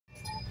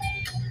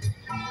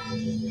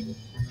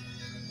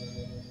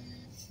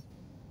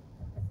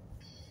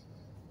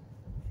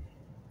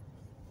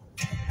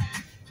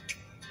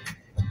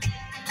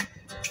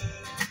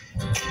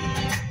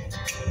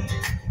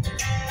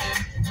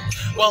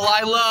Well,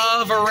 I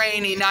love a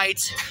rainy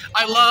night.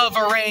 I love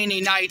a rainy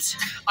night.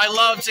 I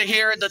love to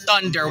hear the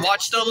thunder,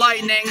 watch the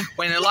lightning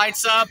when it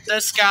lights up the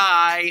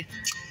sky.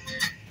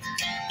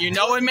 You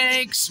know it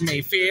makes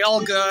me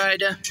feel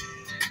good.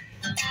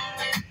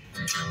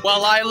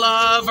 Well, I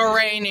love a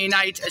rainy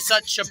night. It's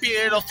such a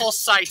beautiful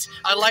sight.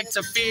 I like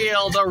to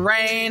feel the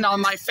rain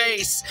on my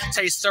face,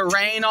 taste the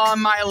rain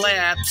on my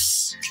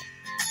lips.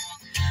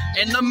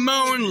 In the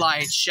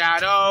moonlight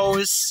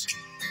shadows.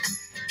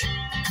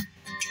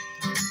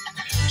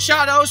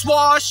 Shadows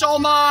wash all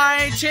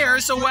my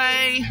tears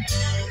away.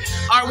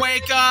 I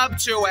wake up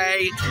to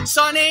a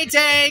sunny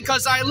day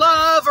 'cause I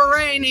love a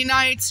rainy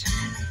night.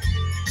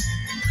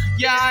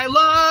 Yeah, I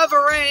love a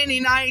rainy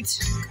night.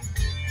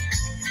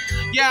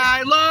 Yeah,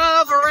 I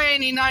love a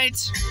rainy night.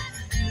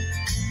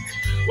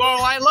 Whoa,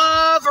 I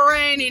love a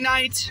rainy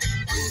night.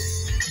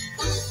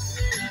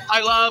 I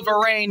love a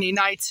rainy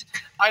night.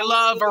 I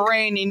love a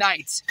rainy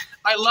night.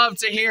 I love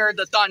to hear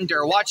the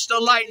thunder, watch the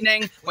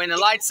lightning when it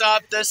lights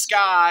up the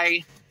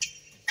sky.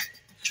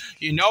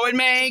 You know it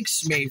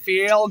makes me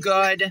feel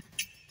good.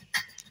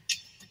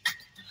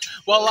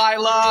 Well, I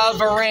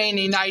love a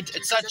rainy night.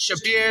 It's such a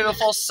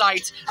beautiful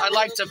sight. I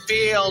like to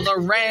feel the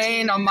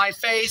rain on my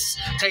face,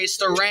 taste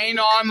the rain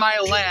on my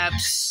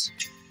lips.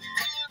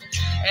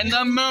 In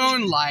the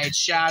moonlight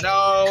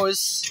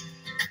shadows.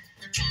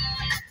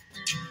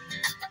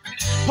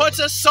 Puts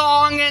a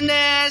song in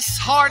this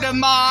heart of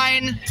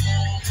mine.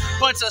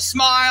 Puts a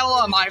smile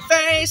on my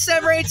face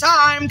every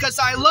time 'cause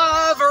I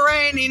love a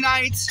rainy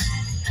night.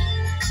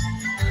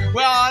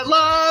 Well, I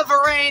love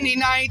a rainy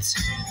night.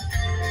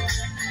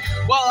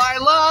 Well, I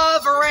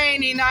love a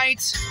rainy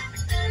night.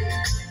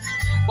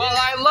 Well,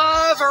 I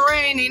love a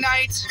rainy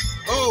night.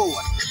 Ooh,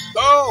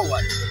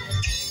 oh.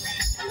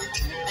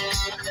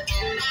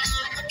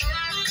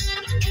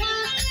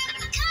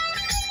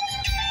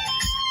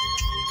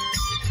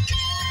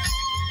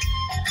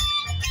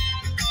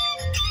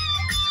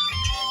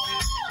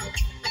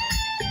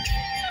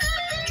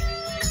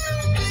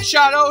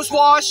 Shadows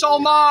wash all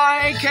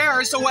my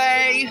cares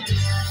away.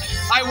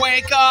 I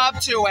wake up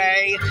to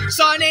a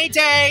sunny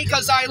day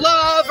 'cause I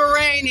love a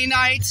rainy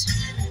night.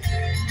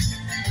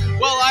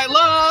 Well, I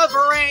love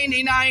a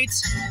rainy night.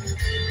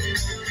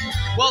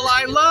 Well,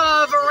 I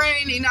love a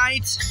rainy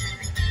night.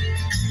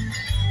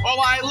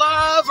 Oh, I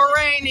love a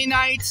rainy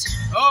night.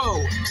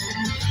 Oh.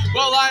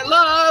 Well, I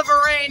love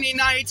a rainy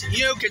night.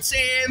 You can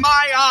see in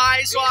my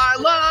eyes. Well, I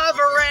love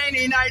a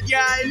rainy night.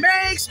 Yeah, it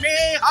makes me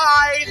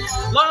high.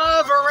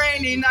 Love a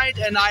rainy night,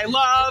 and I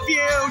love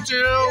you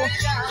too.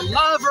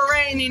 Love a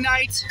rainy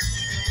night.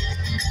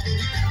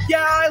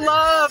 Yeah, I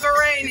love a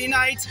rainy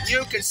night.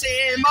 You can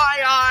see in my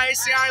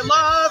eyes. Yeah, I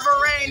love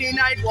a rainy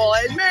night. Well,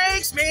 it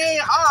makes me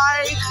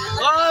high.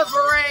 Love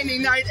a rainy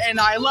night, and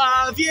I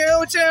love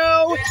you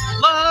too.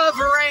 Love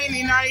a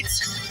rainy night.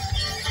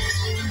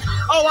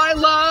 Oh, I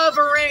love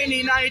a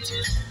rainy night.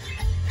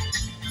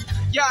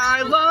 Yeah,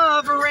 I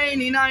love a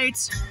rainy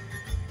night.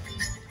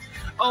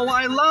 Oh,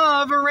 I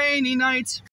love a rainy night.